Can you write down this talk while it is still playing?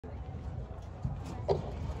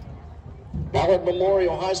Ballard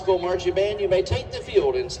Memorial High School Marching Band, you may take the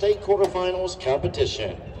field in state quarterfinals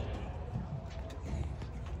competition.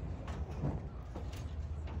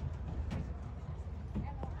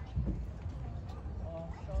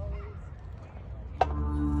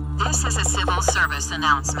 This is a civil service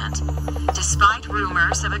announcement. Despite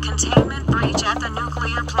rumors of a containment breach at the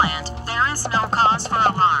nuclear plant, there is no cause for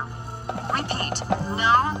alarm. Repeat,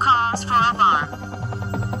 no cause for alarm.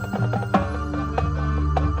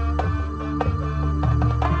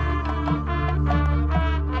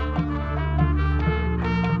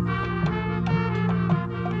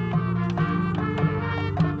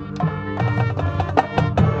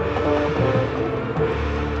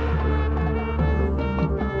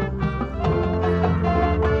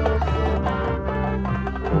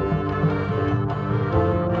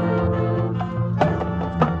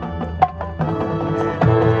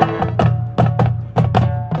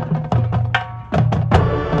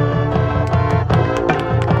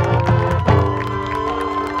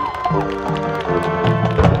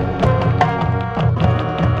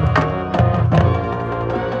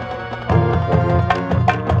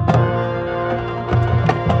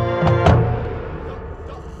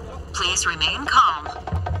 Please remain calm.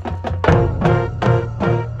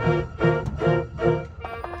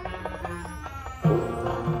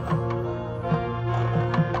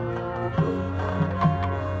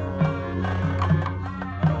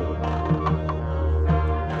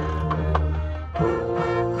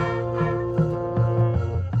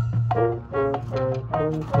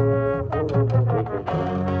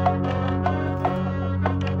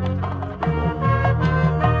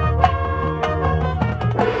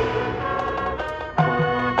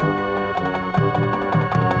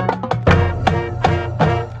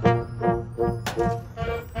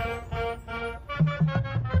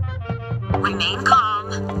 Remain calm.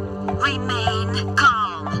 Remain calm.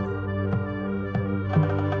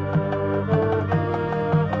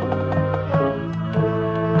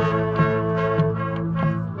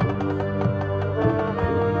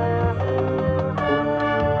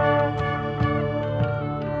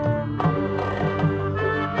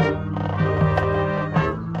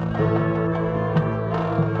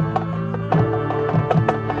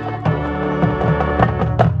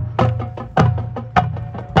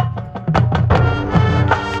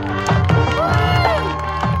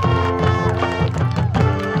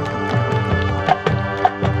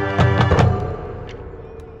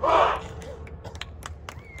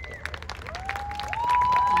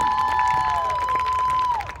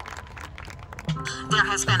 There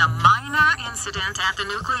has been a minor incident at the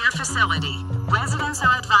nuclear facility. Residents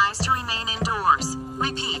are advised to remain indoors.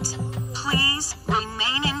 Repeat, please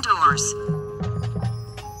remain indoors.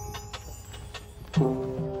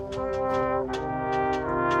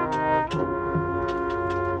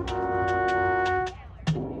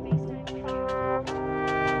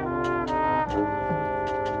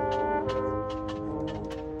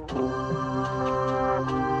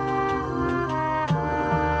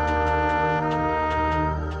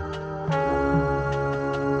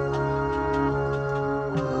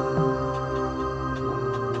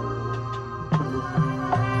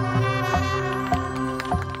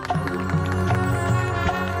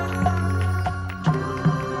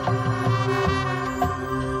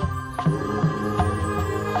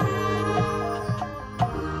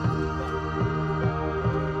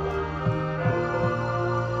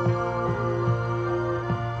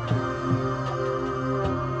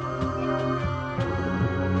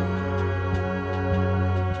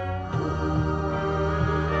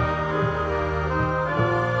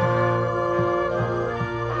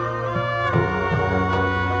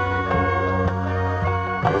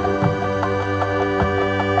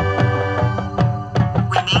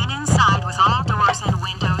 Remain inside with all doors and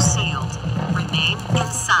windows sealed. Remain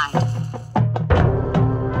inside.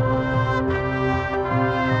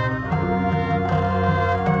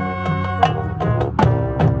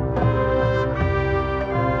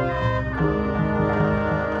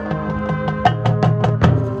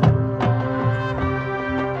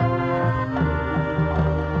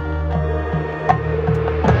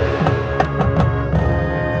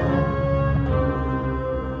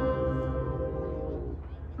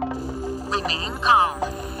 Remain calm.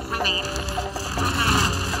 Remain.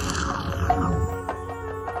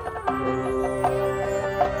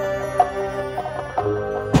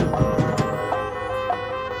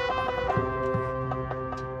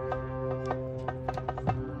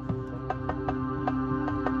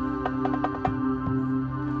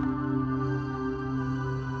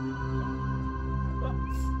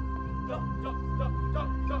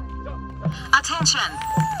 Attention!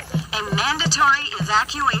 A A mandatory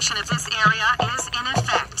evacuation of this area is in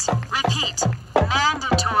effect. Repeat,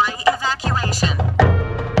 mandatory evacuation.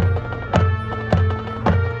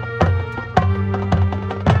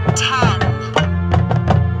 10.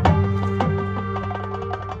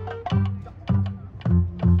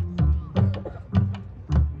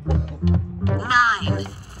 9.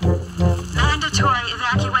 Mandatory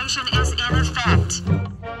evacuation is in effect.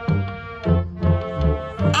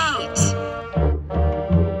 8.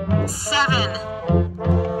 7.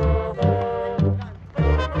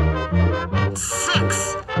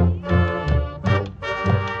 6.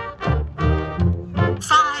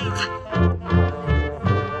 5.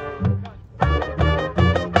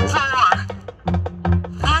 4.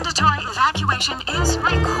 Mandatory evacuation is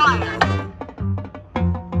required.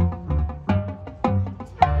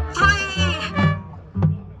 3.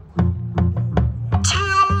 2.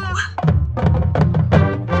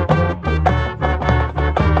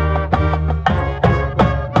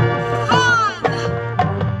 1.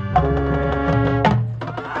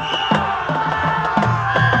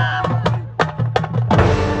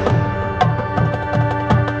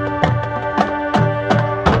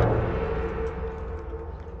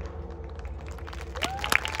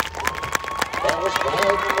 That was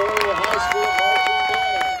Ballard Memorial High School.